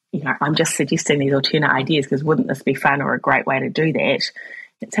 I'm just suggesting these alternate ideas because wouldn't this be fun or a great way to do that?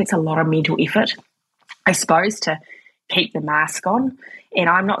 It takes a lot of mental effort, I suppose, to keep the mask on. And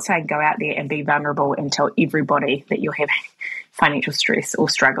I'm not saying go out there and be vulnerable and tell everybody that you're having financial stress or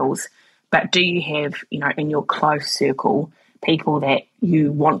struggles, but do you have, in your close circle, people that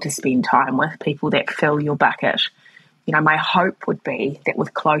you want to spend time with, people that fill your bucket? My hope would be that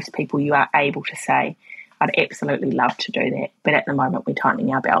with close people you are able to say, I'd absolutely love to do that, but at the moment we're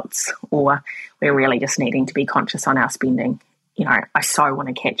tightening our belts, or we're really just needing to be conscious on our spending. I so want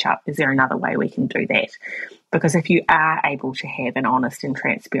to catch up. Is there another way we can do that? Because if you are able to have an honest and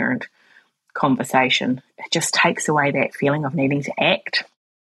transparent conversation, it just takes away that feeling of needing to act.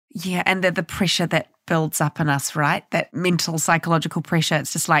 Yeah, and the pressure that builds up in us, right? That mental, psychological pressure.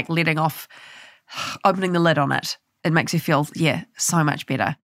 It's just like letting off, opening the lid on it. It makes you feel, so much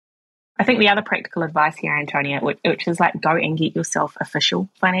better. I think the other practical advice here, Antonia, which is like go and get yourself official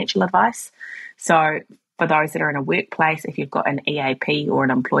financial advice. So for those that are in a workplace, if you've got an EAP or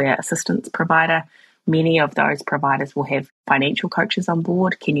an employer assistance provider, many of those providers will have financial coaches on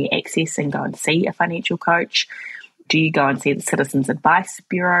board. Can you access and go and see a financial coach? Do you go and see the Citizens Advice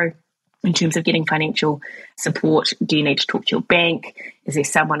Bureau in terms of getting financial support? Do you need to talk to your bank? Is there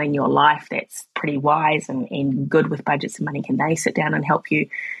someone in your life that's pretty wise and good with budgets and money? Can they sit down and help you?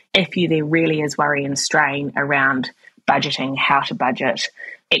 If there really is worry and strain around budgeting, how to budget,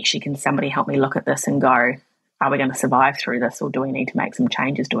 actually, can somebody help me look at this and go, are we going to survive through this, or do we need to make some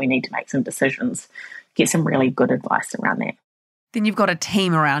changes? Do we need to make some decisions? Get some really good advice around that. Then you've got a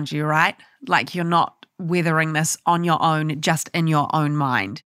team around you, right? Like you're not weathering this on your own, just in your own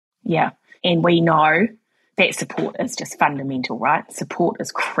mind. Yeah. And we know that support is just fundamental, right? Support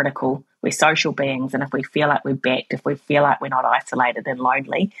is critical. We're social beings, and if we feel like we're backed, if we feel like we're not isolated and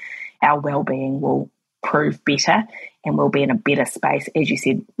lonely, our well-being will prove better and we'll be in a better space, as you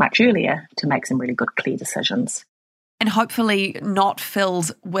said much earlier, to make some really good, clear decisions. And hopefully not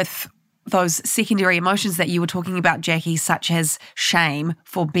filled with those secondary emotions that you were talking about, Jackie, such as shame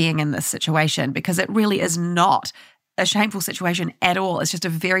for being in this situation, because it really is not a shameful situation at all. It's just a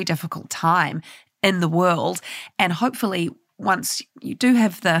very difficult time in the world. And hopefully once you do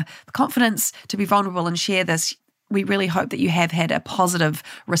have the confidence to be vulnerable and share this, we really hope that you have had a positive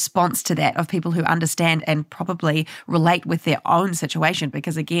response to that, of people who understand and probably relate with their own situation,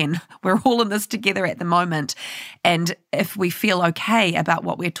 because again, we're all in this together at the moment. And if we feel okay about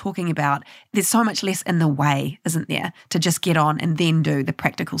what we're talking about, there's so much less in the way, isn't there, to just get on and then do the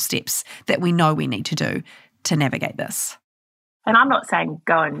practical steps that we know we need to do to navigate this. And I'm not saying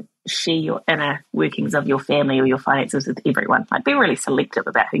go and share your inner workings of your family or your finances with everyone. Like, be really selective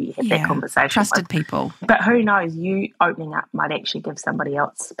about who you have that conversation trusted with. people. But who knows, you opening up might actually give somebody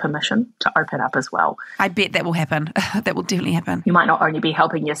else permission to open up as well. I bet that will happen. That will definitely happen. You might not only be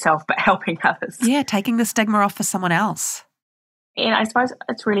helping yourself, but helping others. Yeah, taking the stigma off for someone else. And I suppose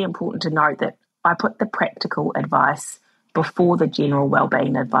it's really important to note that I put the practical advice before the general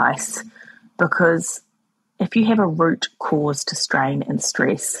wellbeing advice, because if you have a root cause to strain and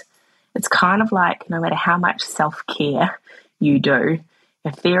stress, it's kind of like no matter how much self-care you do,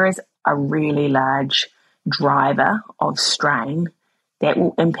 if there is a really large driver of strain, that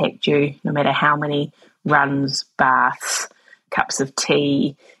will impact you no matter how many runs, baths, cups of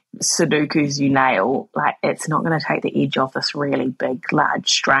tea, Sudokus you nail. Like, it's not going to take the edge off this really big, large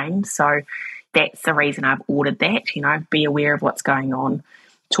strain. So that's the reason I've ordered that. Be aware of what's going on.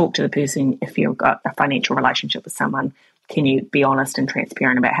 Talk to the person. If you've got a financial relationship with someone, can you be honest and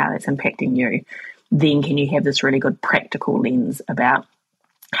transparent about how that's impacting you? Then can you have this really good practical lens about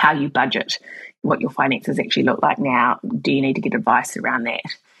how you budget, what your finances actually look like now? Do you need to get advice around that?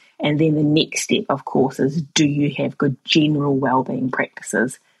 And then the next step, of course, is do you have good general wellbeing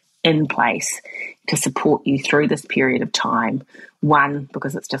practices in place to support you through this period of time? One,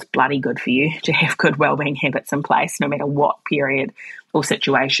 because it's just bloody good for you to have good wellbeing habits in place, no matter what period or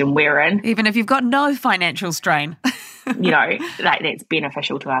situation we're in. Even if you've got no financial strain. That's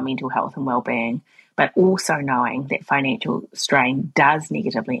beneficial to our mental health and wellbeing. But also knowing that financial strain does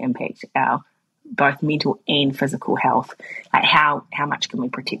negatively impact our both mental and physical health. Like, how much can we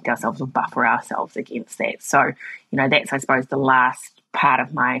protect ourselves or buffer ourselves against that? So, that's, I suppose, the last part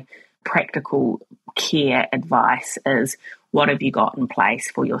of my practical care advice is, what have you got in place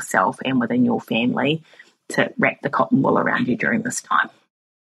for yourself and within your family to wrap the cotton wool around you during this time?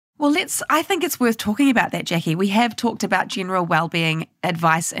 Well, I think it's worth talking about that, Jackie. We have talked about general wellbeing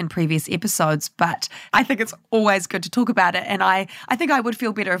advice in previous episodes, but I think it's always good to talk about it. And I think I would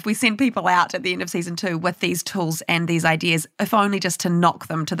feel better if we send people out at the end of season 2 with these tools and these ideas, if only just to knock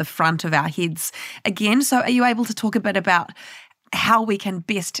them to the front of our heads again. So are you able to talk a bit about how we can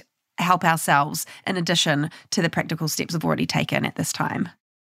best help ourselves in addition to the practical steps we've already taken at this time?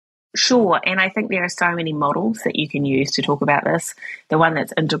 Sure, and I think there are so many models that you can use to talk about this. The one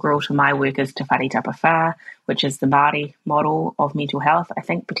that's integral to my work is Te Whare Tapa Whā, which is the Māori model of mental health. I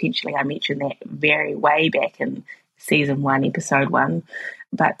think potentially I mentioned that very way back in season 1, episode 1.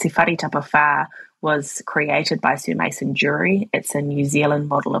 But Te Whare Tapa Whā was created by Sir Mason Jury. It's a New Zealand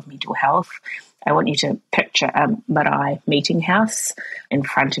model of mental health. I want you to picture a marae meeting house in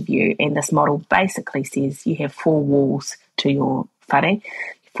front of you, and this model basically says you have 4 walls to your whare,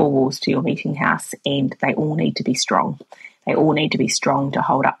 4 walls to your meeting house, and they all need to be strong. They all need to be strong to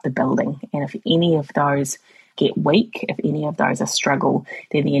hold up the building. And if any of those get weak, if any of those are struggle,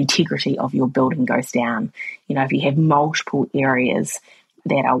 then the integrity of your building goes down. If you have multiple areas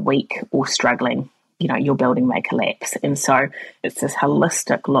that are weak or struggling, your building may collapse. And so it's this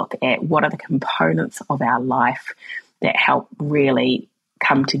holistic look at what are the components of our life that help really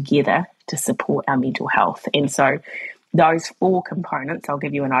come together to support our mental health. And so those 4 components, I'll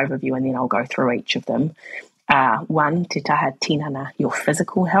give you an overview and then I'll go through each of them. 1, te taha tinana, your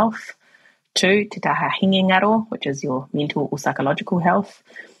physical health. 2, te taha hingingaro, which is your mental or psychological health.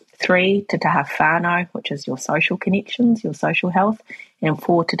 3, te taha whānau, which is your social connections, your social health. And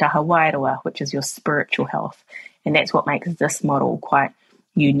 4, te taha wairoa, which is your spiritual health. And that's what makes this model quite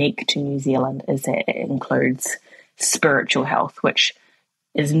unique to New Zealand, is that it includes spiritual health, which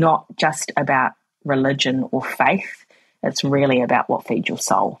is not just about religion or faith. It's really about what feeds your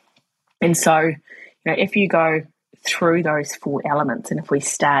soul. And so, if you go through those 4 elements, and if we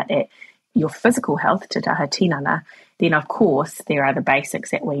start at your physical health, te taha tinana, then of course there are the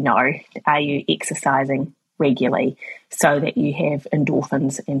basics that we know. Are you exercising regularly so that you have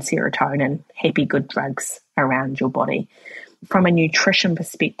endorphins and serotonin, happy good drugs around your body? From a nutrition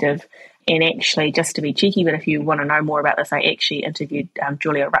perspective, and actually, just to be cheeky, but if you want to know more about this, I actually interviewed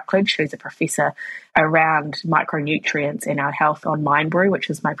Julia Rutledge, who's a professor around micronutrients and our health on Mind Brew,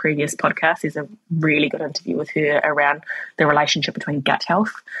 which is my previous podcast. There's a really good interview with her around the relationship between gut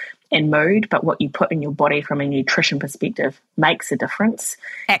health and mood, but what you put in your body from a nutrition perspective makes a difference.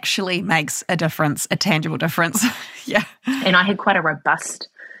 Actually makes a difference, a tangible difference. Yeah. And I had quite a robust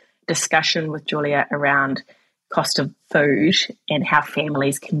discussion with Julia around cost of food and how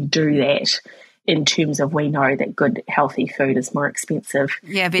families can do that, in terms of, we know that good healthy food is more expensive.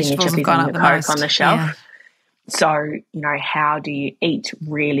 Yeah, vegetables have gone up the most on the shelf. Yeah. So, how do you eat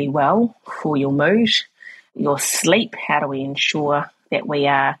really well for your mood, your sleep? How do we ensure that we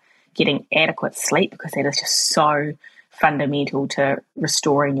are getting adequate sleep? Because that is just so fundamental to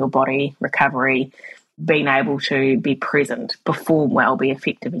restoring your body, recovery, being able to be present, perform well, be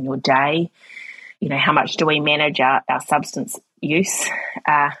effective in your day. How much do we manage our substance use?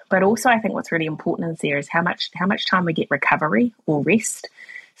 But also I think what's really important there is how much time we get recovery or rest.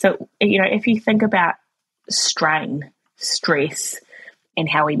 So, if you think about strain, stress, and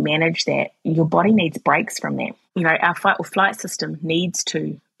how we manage that, your body needs breaks from that. Our fight or flight system needs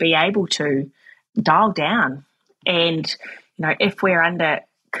to be able to dial down. And, if we're under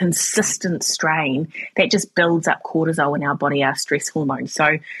consistent strain, that just builds up cortisol in our body, our stress hormone.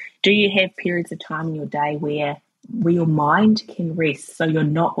 So do you have periods of time in your day where your mind can rest, so you're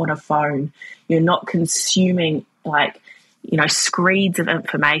not on a phone, you're not consuming screeds of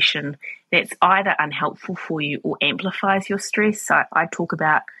information that's either unhelpful for you or amplifies your stress? So I talk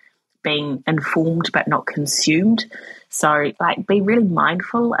about being informed but not consumed. So be really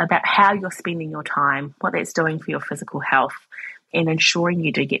mindful about how you're spending your time, what that's doing for your physical health, and ensuring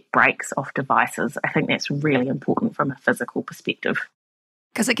you do get breaks off devices. I think that's really important from a physical perspective.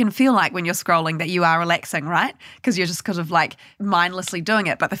 Because it can feel like when you're scrolling that you are relaxing, right? Because you're just kind of mindlessly doing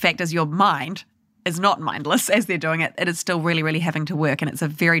it. But the fact is your mind is not mindless as they're doing it. It is still really, really having to work. And it's a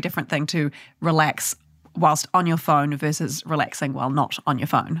very different thing to relax whilst on your phone versus relaxing while not on your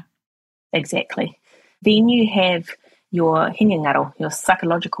phone. Exactly. Then you have your hingangaro, your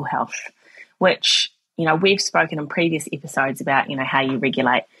psychological health, which, we've spoken in previous episodes about, how you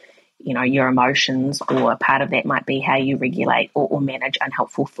regulate, your emotions, or part of that might be how you regulate or manage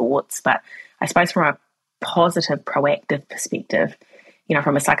unhelpful thoughts. But I suppose from a positive, proactive perspective,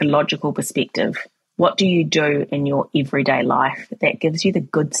 from a psychological perspective, what do you do in your everyday life that gives you the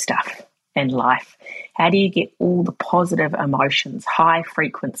good stuff in life? How do you get all the positive emotions, high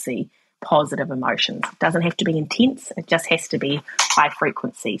frequency, positive emotions? It doesn't have to be intense. It just has to be high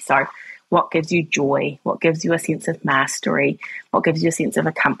frequency. So what gives you joy? What gives you a sense of mastery? What gives you a sense of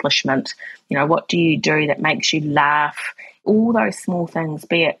accomplishment? What do you do that makes you laugh? All those small things,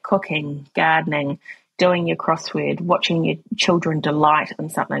 be it cooking, gardening, doing your crossword, watching your children delight in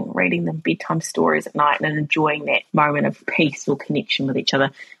something, reading them bedtime stories at night and enjoying that moment of peace or connection with each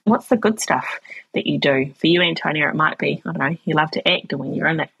other. What's the good stuff that you do? For you, Antonia, it might be, you love to act, and when you're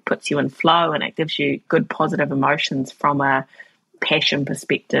in it, puts you in flow and it gives you good positive emotions from a passion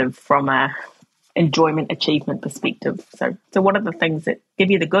perspective, from a enjoyment achievement perspective. So what are the things that give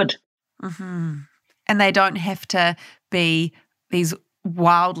you the good? Mm-hmm. And they don't have to be these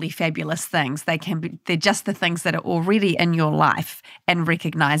wildly fabulous things. They're just the things that are already in your life, and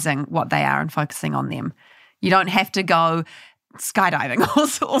recognizing what they are and focusing on them. You don't have to go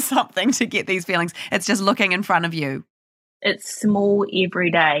skydiving or something to get these feelings. It's just looking in front of you. It's small every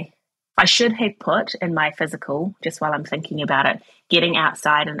day. I should have put in my physical, just while I'm thinking about it, getting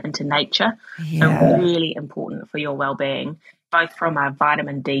outside and into nature. Yeah. So really important for your well-being, both from a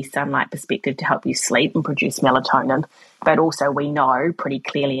vitamin D sunlight perspective to help you sleep and produce melatonin, but also we know pretty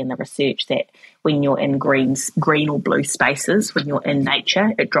clearly in the research that when you're in green or blue spaces, when you're in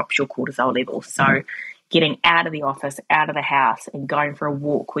nature, it drops your cortisol levels. So getting out of the office, out of the house, and going for a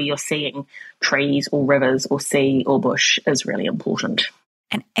walk where you're seeing trees or rivers or sea or bush is really important.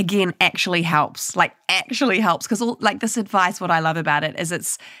 And again, actually helps, because this advice, what I love about it is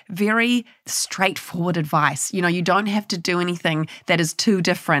it's very straightforward advice. You don't have to do anything that is too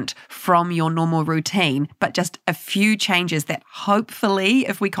different from your normal routine, but just a few changes that hopefully,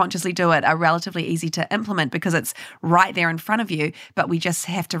 if we consciously do it, are relatively easy to implement because it's right there in front of you. But we just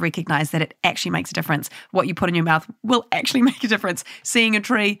have to recognize that it actually makes a difference. What you put in your mouth will actually make a difference. Seeing a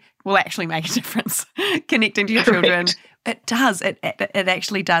tree will actually make a difference. Connecting to your children. It does. It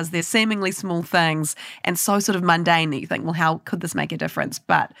actually does. They're seemingly small things and so sort of mundane that you think, well, how could this make a difference?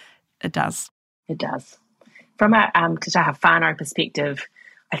 But it does. It does. From a Te Taha Whānau perspective,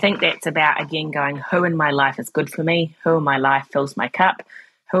 I think that's about, again, going, who in my life is good for me? Who in my life fills my cup?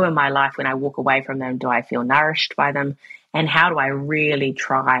 Who in my life, when I walk away from them, do I feel nourished by them? And how do I really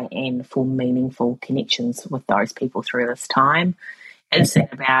try and form meaningful connections with those people through this time? Is it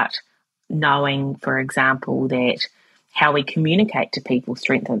about knowing, for example, that how we communicate to people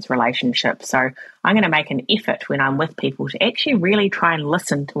strengthens relationships? So I'm going to make an effort when I'm with people to actually really try and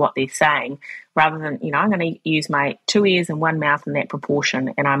listen to what they're saying, rather than, I'm going to use my 2 ears and 1 mouth in that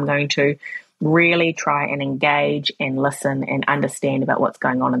proportion, and I'm going to really try and engage and listen and understand about what's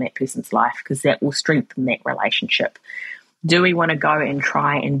going on in that person's life, because that will strengthen that relationship. Do we want to go and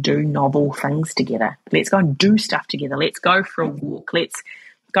try and do novel things together? Let's go and do stuff together. Let's go for a walk. Let's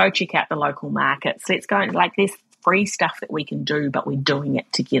go check out the local markets. Let's go, there's free stuff that we can do, but we're doing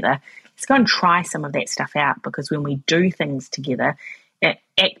it together. Let's go and try some of that stuff out, because when we do things together, It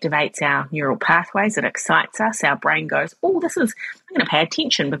activates our neural pathways. It excites us. Our brain goes, I'm going to pay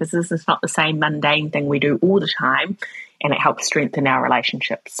attention because this is not the same mundane thing we do all the time. And it helps strengthen our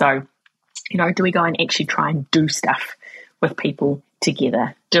relationship. So, do we go and actually try and do stuff with people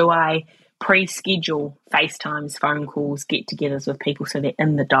together? Do I pre-schedule FaceTimes, phone calls, get-togethers with people so they're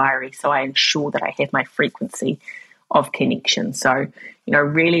in the diary, so I ensure that I have my frequency of connection? So,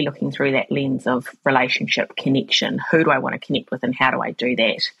 really looking through that lens of relationship connection. Who do I want to connect with and how do I do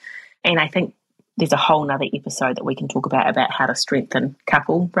that? And I think there's a whole nother episode that we can talk about how to strengthen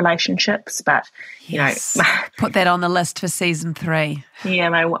couple relationships. But, put that on the list for season 3. Yeah,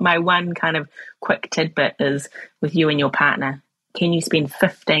 my one kind of quick tidbit is with you and your partner. Can you spend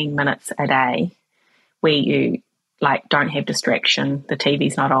 15 minutes a day where you don't have distraction, the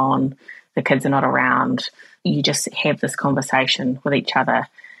TV's not on, the kids are not around, you just have this conversation with each other,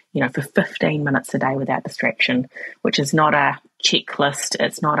 for 15 minutes a day without distraction, which is not a checklist,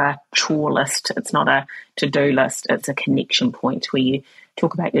 it's not a chore list, it's not a to-do list, it's a connection point where you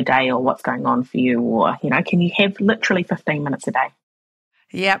talk about your day or what's going on for you, or, can you have literally 15 minutes a day?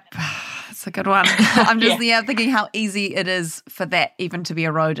 Yep. It's a good one. I'm just thinking how easy it is for that even to be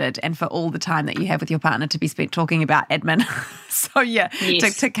eroded and for all the time that you have with your partner to be spent talking about admin. So yes.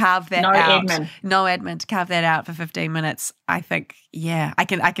 to carve that out. No admin, to carve that out for 15 minutes. I think, I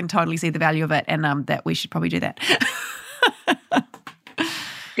can totally see the value of it, and that we should probably do that.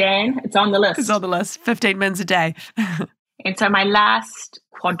 Dan, it's on the list. It's on the list. 15 minutes a day. And so my last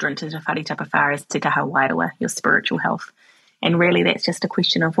quadrant is Whare Tapawhara is Te Taha Wairoa, your spiritual health. And really that's just a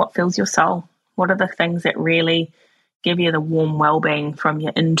question of what fills your soul. What are the things that really give you the warm well-being from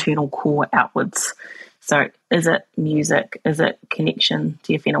your internal core outwards? So is it music? Is it connection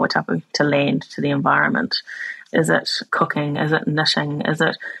to your whenua tapu, to land, to the environment? Is it cooking? Is it knitting? Is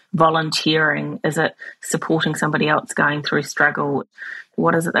it volunteering? Is it supporting somebody else going through struggle?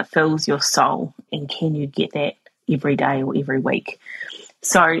 What is it that fills your soul? And can you get that every day or every week?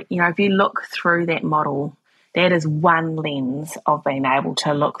 So, if you look through that model, that is one lens of being able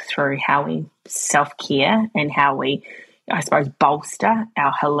to look through how we self-care and how we, I suppose, bolster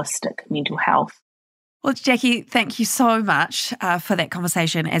our holistic mental health. Well, Jackie, thank you so much for that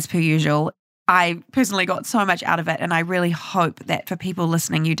conversation, as per usual. I personally got so much out of it, and I really hope that for people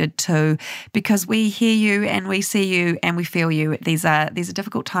listening, you did too, because we hear you and we see you and we feel you. These are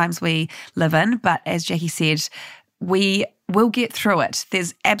difficult times we live in, but as Jackie said, we will get through it.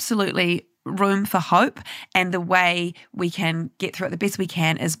 There's absolutely room for hope, and the way we can get through it the best we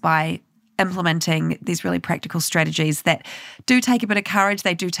can is by implementing these really practical strategies that do take a bit of courage,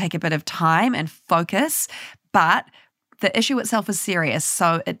 they do take a bit of time and focus, but the issue itself is serious,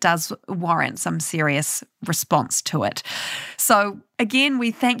 so it does warrant some serious response to it. So again, we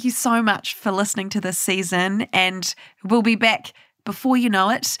thank you so much for listening to this season, and we'll be back before you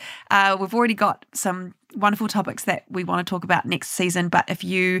know it. We've already got some wonderful topics that we want to talk about next season, but if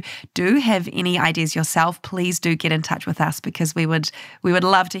you do have any ideas yourself, please do get in touch with us, because we would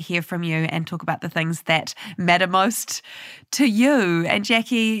love to hear from you and talk about the things that matter most to you. And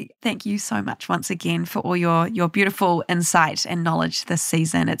Jackie, thank you so much once again for all your beautiful insight and knowledge this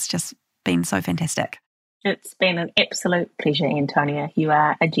season. It's just been so fantastic. It's been an absolute pleasure, Antonia. You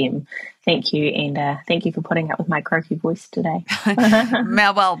are a gem. Thank you, and thank you for putting up with my croaky voice today.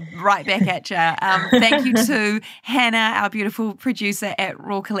 Well, right back at you. Thank you to Hannah, our beautiful producer at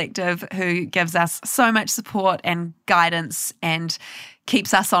Raw Collective, who gives us so much support and guidance and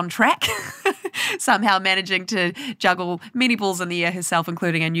keeps us on track, somehow managing to juggle many balls in the air herself,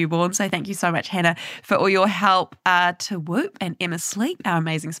 including a newborn. So thank you so much, Hannah, for all your help, to Whoop and Emma Sleep, our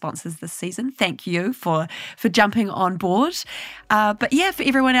amazing sponsors this season. Thank you for jumping on board. But yeah, for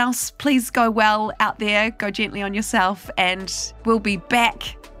everyone else, please go well out there, go gently on yourself, and we'll be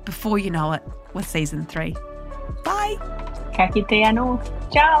back before you know it with season 3. Bye. Ka kite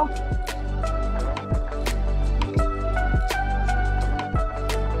anō. Ciao.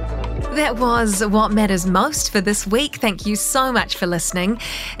 That was what matters most for this week. Thank you so much for listening.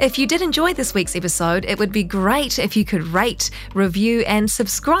 If you did enjoy this week's episode, it would be great if you could rate, review, and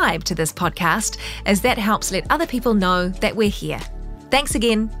subscribe to this podcast, as that helps let other people know that we're here. Thanks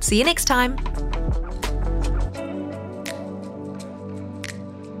again. See you next time.